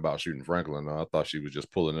was thinking about shooting Franklin. No, I thought she was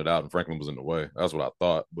just pulling it out, and Franklin was in the way. That's what I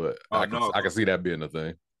thought, but Oh no, I can see that being a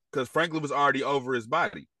thing. because Franklin was already over his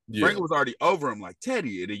body. Yeah. Franklin was already over him, like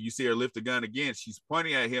Teddy, and then you see her lift the gun again. She's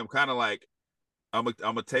pointing at him, kind of like I'm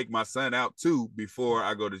gonna take my son out too before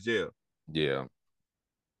I go to jail. Yeah,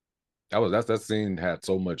 that scene had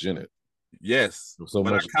so much in it. Yes, So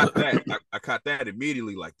but much. I caught that. I caught that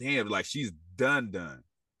immediately. Like, damn, like she's done.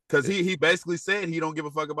 Because he basically said he don't give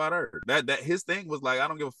a fuck about her. That his thing was like, I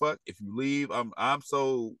don't give a fuck if you leave. I'm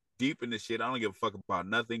so deep in this shit. I don't give a fuck about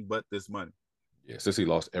nothing but this money. Yeah, Sissy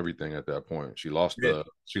lost everything at that point. She lost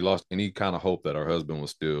she lost any kind of hope that her husband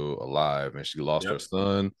was still alive, and she lost her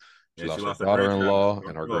son. She lost her daughter-in-law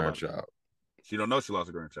and her grandchild. She don't know she lost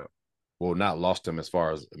her grandchild. Well, not lost him as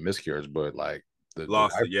far as a miscarriage, but like the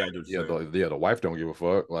wife, the wife don't give a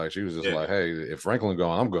fuck. Like she was just like, hey, if Franklin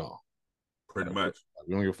gone, I'm gone. Pretty much.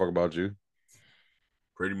 We don't give a fuck about you.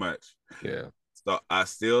 Pretty much. Yeah. So I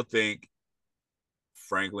still think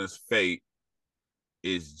Franklin's fate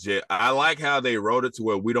is just. I like how they wrote it to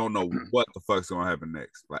where we don't know what the fuck's gonna happen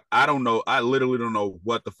next. Like I don't know. I literally don't know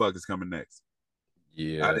what the fuck is coming next.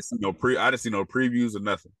 Yeah. I didn't see no previews or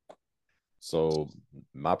nothing. So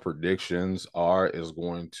my predictions are is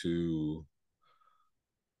going to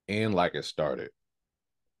end like it started.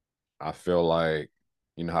 I feel like,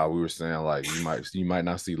 you know how we were saying, like you might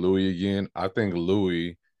not see Louis again. I think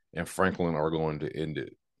Louis and Franklin are going to end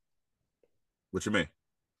it. What you mean?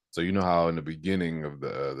 So you know how in the beginning of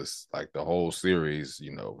this like the whole series,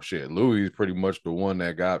 you know, shit, Louis is pretty much the one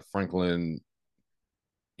that got Franklin,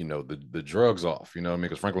 you know, the drugs off. You know what I mean?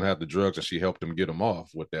 Because Franklin had the drugs and she helped him get them off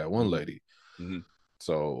with that one lady. Mm-hmm.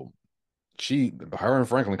 So her and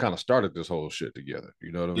Franklin kind of started this whole shit together.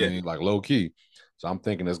 You know what I mean? Like low key. So I'm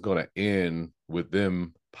thinking it's going to end with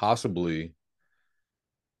them possibly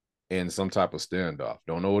in some type of standoff.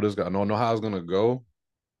 Don't know how it's going to go.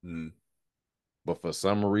 Mm. But for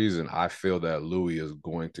some reason, I feel that Louis is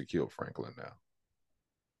going to kill Franklin now.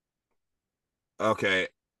 Okay.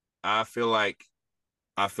 I feel like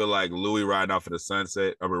Louis riding off in the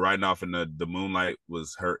sunset, or riding off in the moonlight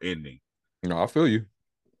was her ending. No, I feel you.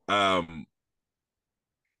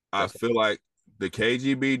 I feel like the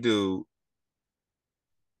KGB dude,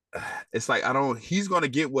 it's like he's gonna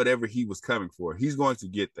get whatever he was coming for. He's going to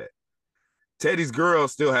get that. Teddy's girl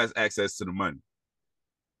still has access to the money.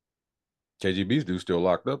 KGB's dude still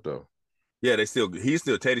locked up though. Yeah, Teddy still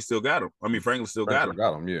got him. I mean, Franklin still got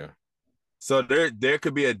him. Yeah. So there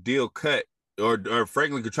could be a deal cut, or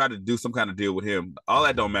Franklin could try to do some kind of deal with him. All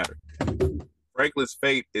that don't matter. Franklin's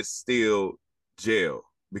fate is still jail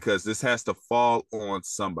because this has to fall on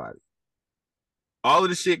somebody. All of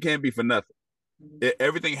this shit can't be for nothing.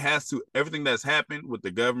 Everything that's happened with the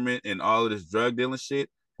government and all of this drug dealing shit,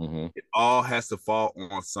 it all has to fall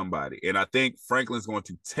on somebody. And I think Franklin's going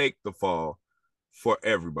to take the fall for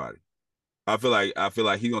everybody. I feel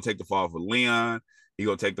like he's gonna take the fall for Leon. He's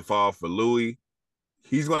gonna take the fall for Louis.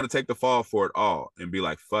 He's gonna take the fall for it all and be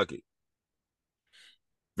like, fuck it.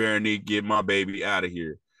 Veronique, get my baby out of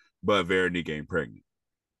here. But Veronique ain't pregnant.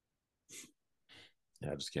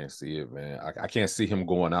 Yeah, I just can't see it, man. I can't see him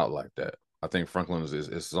going out like that. I think Franklin is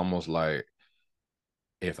it's almost like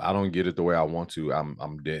if I don't get it the way I want to,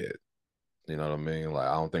 I'm dead. You know what I mean? Like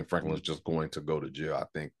I don't think Franklin is just going to go to jail. I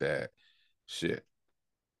think that shit.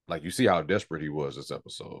 Like you see how desperate he was this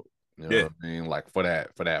episode. You know what I mean? Like for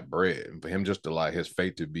that bread. And for him just to like his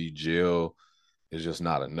fate to be jail is just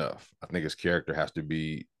not enough. I think his character has to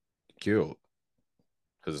be killed.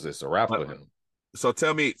 Because it's a wrap for him. So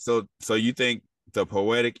tell me, so you think the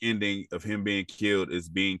poetic ending of him being killed is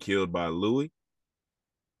being killed by Louis?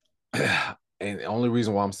 And the only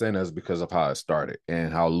reason why I'm saying that is because of how it started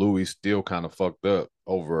and how Louis still kind of fucked up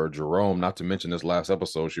over Jerome. Not to mention this last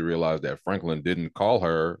episode, she realized that Franklin didn't call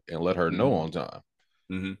her and let her know on time.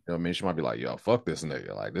 You know what I mean? She might be like, yo, fuck this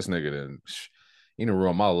nigga. Like, this nigga he didn't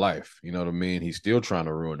ruin my life. You know what I mean? He's still trying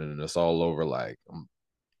to ruin it, and it's all over. Like,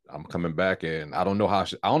 I'm coming back, and I don't know how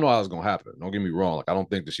it's going to happen. Don't get me wrong. Like, I don't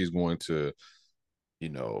think that she's going to, you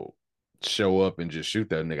know, show up and just shoot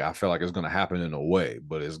that nigga. I feel like it's going to happen in a way,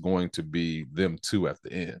 but it's going to be them two at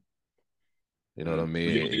the end. You know what I So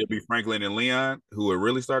you think mean? it'll be Franklin and Leon who it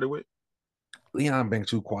really started with? Leon been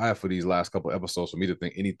too quiet for these last couple episodes for me to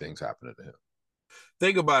think anything's happening to him.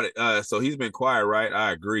 Think about it. So he's been quiet, right?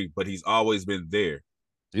 I agree, but he's always been there.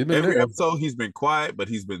 He's been Every there. episode he's been quiet, but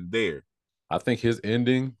he's been there. I think his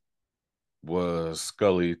ending was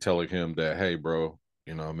Scully telling him that, hey, bro,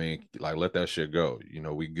 you know what I mean? Like, let that shit go. You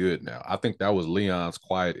know, we good now. I think that was Leon's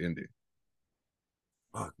quiet ending.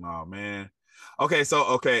 Fuck no, man. Okay, so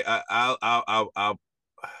okay, I'll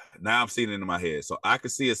now I'm seeing it in my head. So I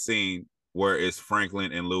could see a scene where it's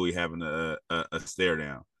Franklin and Louis having a stare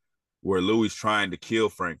down, where Louis trying to kill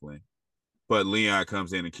Franklin, but Leon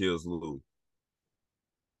comes in and kills Louis.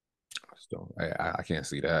 So I can't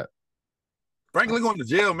see that. Franklin going to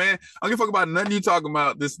jail, man. I don't give a fuck about nothing you talking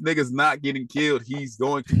about. This nigga's not getting killed. He's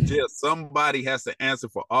going to jail. Somebody has to answer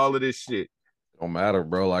for all of this shit. Don't matter,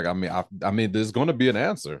 bro. Like, I mean, there's gonna be an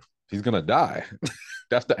answer. He's gonna die.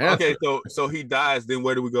 That's the answer. Okay, so he dies. Then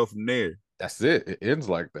where do we go from there? That's it. It ends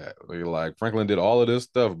like that. Like Franklin did all of this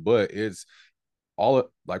stuff, but it's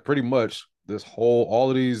like pretty much all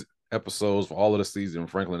of these episodes for all of the season.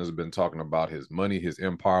 Franklin has been talking about his money, his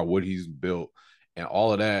empire, what he's built, and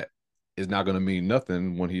all of that is not going to mean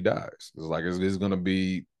nothing when he dies. It's like it's going to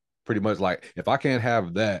be pretty much like if I can't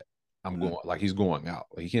have that, I'm going. Like he's going out.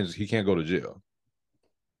 Like, he can't go to jail.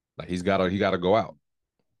 Like he got to go out.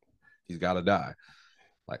 He's got to die.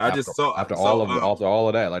 Like after all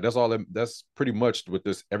of that, like that's pretty much what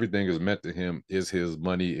this everything is meant to him is his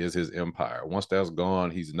money, is his empire. Once that's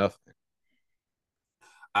gone, he's nothing.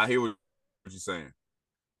 I hear what you're saying.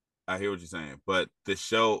 But the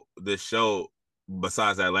show,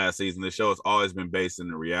 besides that last season, the show has always been based in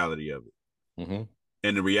the reality of it. Mm-hmm.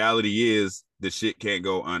 And the reality is the shit can't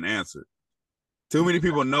go unanswered. Too many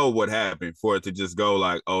people know what happened for it to just go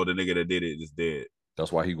like, oh, the nigga that did it is dead.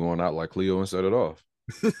 That's why he going out like Cleo and set it off.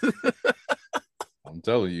 I'm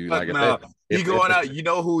telling you, like he going out. You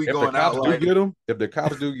know who he going out like? If the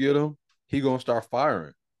cops do get him, he gonna start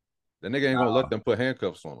firing. The nigga ain't gonna let them put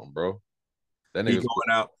handcuffs on him, bro. That nigga going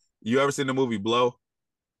out. You ever seen the movie Blow?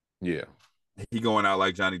 Yeah. He going out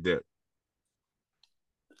like Johnny Depp.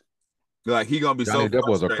 Like he gonna be Johnny Depp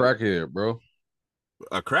was a crackhead, bro.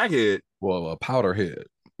 A crackhead? Well, a powderhead.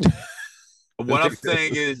 What I'm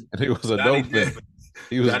saying is he was a dope man.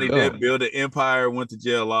 Johnny Depp built an empire, went to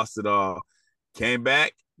jail, lost it all, came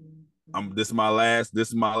back. This is my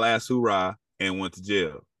last hoorah, and went to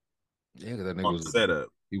jail. Yeah, because that nigga was set up.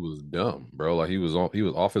 He was dumb, bro. Like he was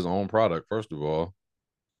off his own product. First of all,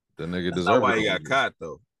 the nigga deserved. That's why he got caught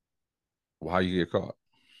though. Well, how you get caught?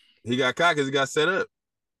 He got caught because he got set up.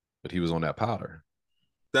 But he was on that powder.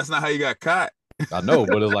 That's not how you got caught. I know,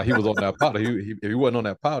 but it's like he was on that powder. If he wasn't on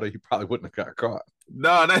that powder, he probably wouldn't have got caught.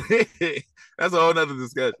 No, that's a whole nother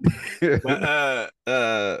discussion. But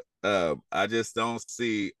I just don't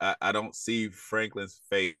see. I don't see Franklin's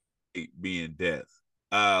fate being death.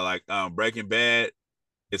 Breaking Bad,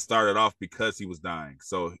 it started off because he was dying.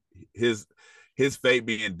 So his fate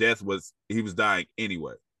being death was he was dying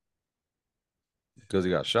anyway because he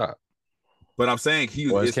got shot. But I'm saying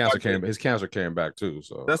his cancer came back too.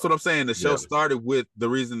 So that's what I'm saying. The show started with the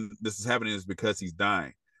reason this is happening is because he's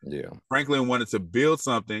dying. Yeah. Franklin wanted to build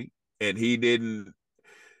something and he didn't.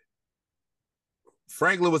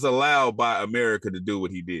 Franklin was allowed by America to do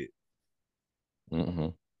what he did. Mm-hmm.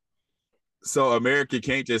 So America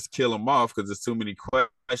can't just kill him off because there's too many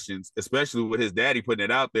questions, especially with his daddy putting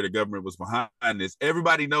it out there. The government was behind this.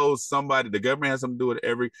 Everybody knows the government has something to do with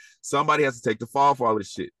it. Somebody has to take the fall for all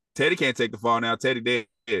this shit. Teddy can't take the fall now. Teddy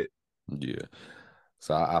dead. Yeah.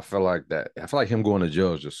 So I feel like that. I feel like him going to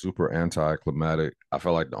jail is just super anticlimactic. I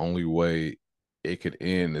feel like the only way it could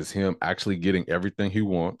end is him actually getting everything he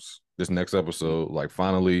wants this next episode, like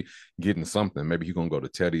finally getting something. Maybe he's gonna go to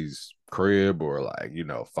Teddy's crib or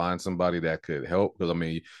find somebody that could help. Because I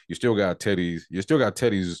mean, you still got Teddy's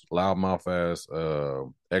loudmouth ass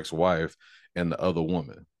ex-wife and the other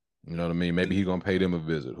woman. You know what I mean? Maybe he's gonna pay them a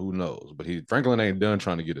visit. Who knows? But Franklin ain't done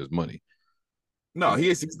trying to get his money. No,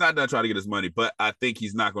 he's not done trying to get his money, but I think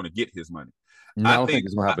he's not going to get his money. No, I don't think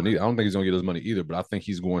it's going to happen either. I don't think he's going to get his money either, but I think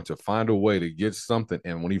he's going to find a way to get something.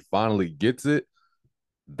 And when he finally gets it,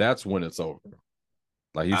 that's when it's over.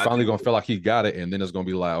 Like he's finally going to feel like he got it. And then it's going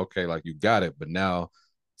to be like, okay, like you got it, but now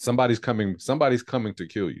somebody's coming to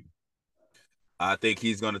kill you. I think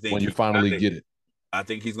he's going to think when you finally get it. I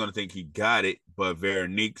think he's going to think he got it, but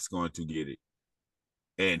Veronique's going to get it.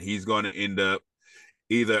 And he's going to end up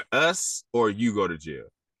either us or you go to jail.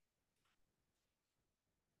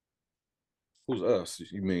 Who's us?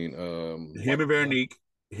 You mean him and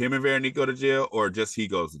Veronique go to jail, or just he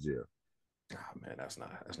goes to jail? Ah, man, that's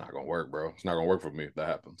not gonna work, bro. It's not gonna work for me if that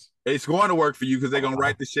happens. It's going to work for you because they're gonna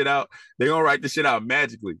write the shit out. They're gonna write the shit out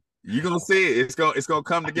magically. You're gonna see it. It's gonna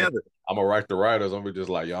come together. I'm gonna write the writers. I'm gonna be just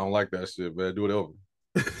like, y'all don't like that shit, man. Do it over.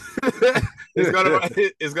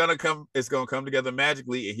 It's gonna come together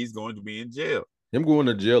magically, and he's going to be in jail. Him going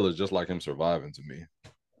to jail is just like him surviving to me.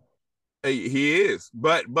 He is,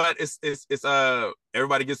 but it's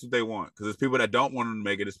everybody gets what they want because it's people that don't want him to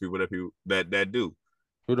make it. It's people that do.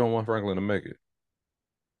 Who don't want Franklin to make it?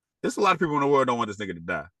 There's a lot of people in the world don't want this nigga to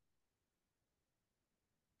die.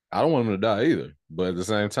 I don't want him to die either, but at the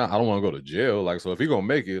same time, I don't want to go to jail. Like, so if he gonna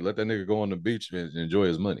make it, let that nigga go on the beach and enjoy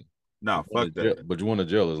his money. No, fuck that. But you want to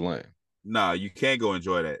jail is lame. No, you can't go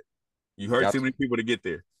enjoy that. You hurt too many people to get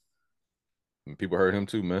there. And people hurt him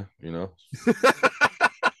too, man. You know.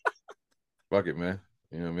 Fuck it, man.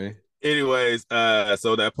 You know what I mean? Anyways,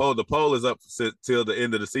 so the poll is up till the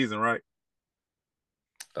end of the season, right?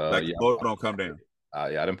 The poll don't come down.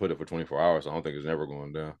 Yeah, I didn't put it for 24 hours. So I don't think it's never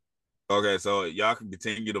going down. Okay, so y'all can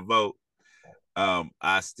continue to vote.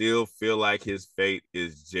 I still feel like his fate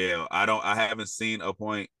is jail. I haven't seen a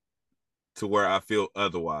point to where I feel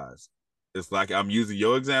otherwise. It's like I'm using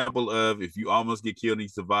your example of if you almost get killed and you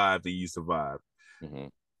survive, then you survive. Mm-hmm.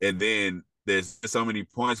 And then there's so many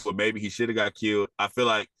points where maybe he should have got killed. I feel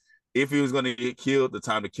like if he was going to get killed, the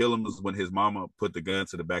time to kill him was when his mama put the gun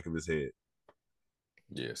to the back of his head.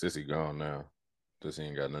 Yeah, Sissy gone now. Sissy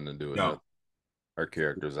ain't got nothing to do with No. that. Her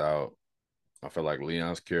character's out. I feel like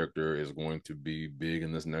Leon's character is going to be big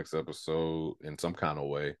in this next episode in some kind of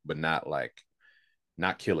way, but not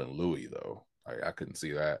killing Louis though. I couldn't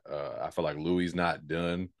see that. I feel like Louis not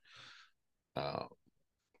done. I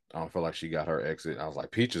don't feel like she got her exit. I was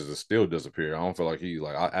like, Peaches is still disappearing. I don't feel like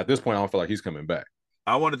at this point, I don't feel like he's coming back.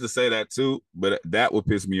 I wanted to say that too, but that would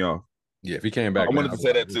piss me off. Yeah, if he came back, I wanted to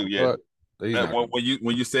say that too. Yeah,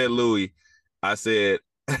 when you said Louis, I said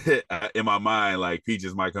in my mind like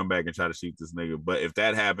Peaches might come back and try to shoot this nigga. But if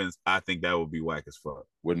that happens, I think that would be whack as fuck.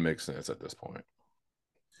 Wouldn't make sense at this point.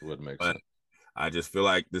 Wouldn't make sense. I just feel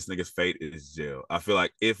like this nigga's fate is jail. I feel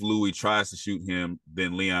like if Louis tries to shoot him,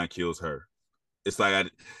 then Leon kills her. It's like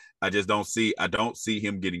I don't see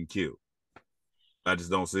him getting killed. I just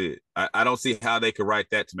don't see it. I don't see how they could write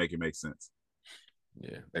that to make it make sense.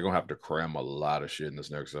 Yeah, they're gonna have to cram a lot of shit in this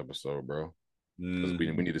next episode, bro. Mm.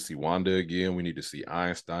 We need to see Wanda again. We need to see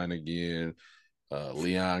Einstein again.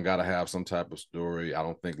 Leon got to have some type of story. I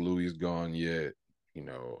don't think Louis is gone yet. You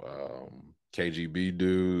know, KGB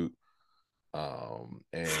dude.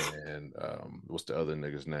 And what's the other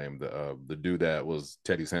nigga's name? The dude that was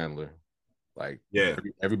Teddy's handler. Like, yeah,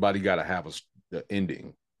 everybody got to have the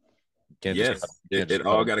ending. It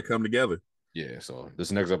all got to come together. Yeah, so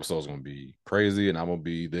this next episode is gonna be crazy, and I'm gonna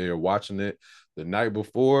be there watching it the night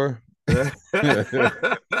before. I was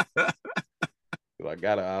like,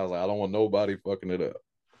 I don't want nobody fucking it up.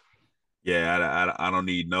 Yeah, I don't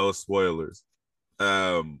need no spoilers.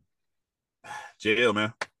 Jail,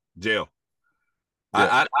 man, jail.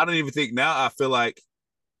 Yeah. I don't even think now. I feel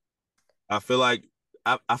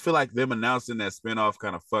like them announcing that spinoff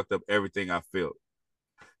kind of fucked up everything I feel.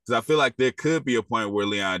 Because I feel like there could be a point where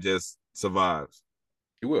Leon just survives.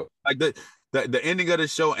 He will. Like the ending of the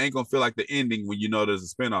show ain't gonna feel like the ending when you know there's a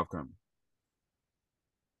spinoff coming.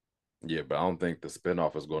 Yeah, but I don't think the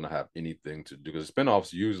spinoff is going to have anything to do, because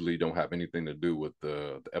spinoffs usually don't have anything to do with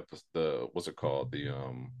the episode, what's it called,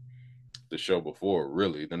 the show before.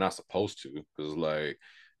 Really, they're not supposed to, because like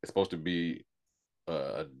it's supposed to be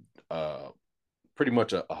pretty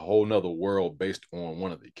much a whole nother world based on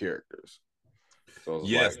one of the characters. So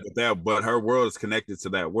yes, but her world is connected to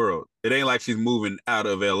that world. It ain't like she's moving out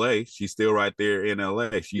of LA. She's still right there in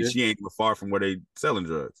LA. She ain't even far from where they selling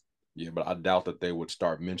drugs. Yeah, but I doubt that they would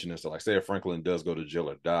start mentioning so. Like, say if Franklin does go to jail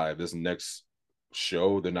or die, this next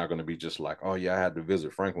show, they're not going to be just like, oh yeah, I had to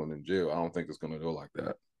visit Franklin in jail. I don't think it's going to go like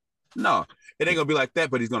that. No, it ain't going to be like that.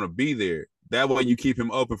 But he's going to be there. That way, you keep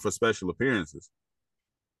him open for special appearances.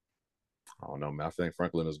 I don't know, man. I think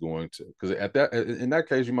Franklin is going to, because in that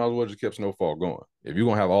case, you might as well just keep Snowfall going. If you're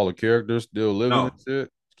gonna have all the characters still living and shit,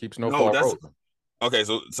 keep Snowfall rolling. Okay,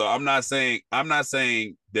 so I'm not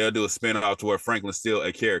saying they'll do a spin-off to where Franklin's still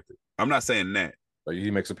a character. I'm not saying that. Like, he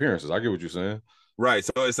makes appearances. I get what you're saying. Right.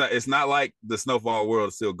 So it's not like the Snowfall world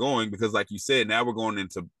is still going, because like you said, now we're going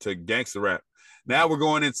into gangster rap. Now we're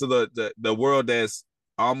going into the world that's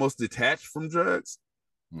almost detached from drugs.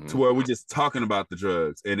 Mm-hmm. To where we're just talking about the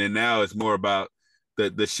drugs, and then now it's more about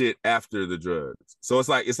the shit after the drugs. So it's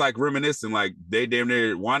like reminiscing. Like they damn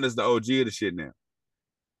near Wanda's the OG of the shit now.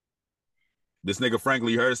 This nigga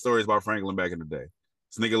Franklin, you heard stories about Franklin back in the day.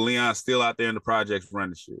 This nigga Leon's still out there in the projects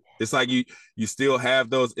running shit. It's like you still have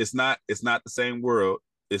those. It's not the same world.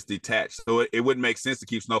 It's detached. So it wouldn't make sense to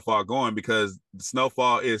keep Snowfall going because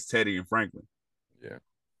Snowfall is Teddy and Franklin. Yeah.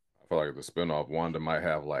 I feel like the spinoff Wanda might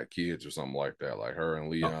have like kids or something like that. Like her and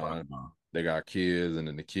Leon. They got kids, and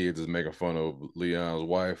then the kids is making fun of Leon's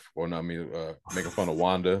wife, or not me, making fun of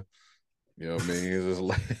Wanda. You know what I mean? It's just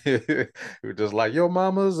like we're just like your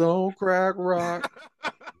mama's on crack rock,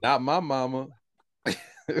 not my mama.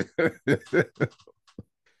 I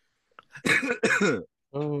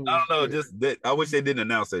don't know. Just that. I wish they didn't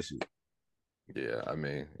announce that shit. Yeah, I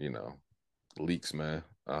mean, you know, leaks, man.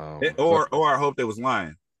 Or I hope they was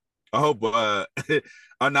lying. I hope, not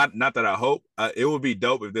that I hope. It would be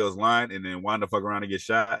dope if they was lying and then Wanda fuck around and get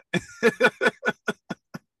shot.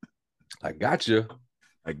 I got you.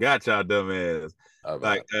 I got y'all, dumbass.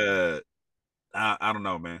 Like, I don't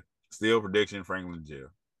know, man. Still prediction, Franklin jail.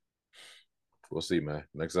 We'll see, man.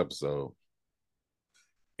 Next episode.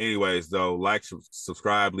 Anyways, though, like,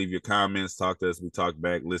 subscribe, leave your comments, talk to us. We talk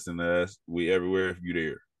back, listen to us. We everywhere if you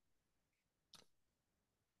there.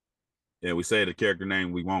 Yeah, we say the character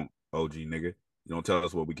name we want, OG nigga. You don't tell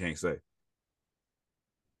us what we can't say.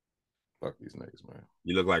 Fuck these niggas, man.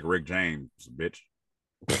 You look like Rick James, bitch.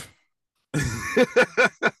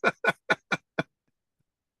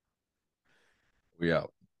 We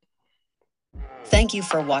out. Thank you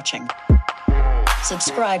for watching.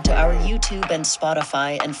 Subscribe to our YouTube and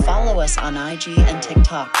Spotify and follow us on IG and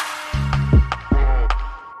TikTok.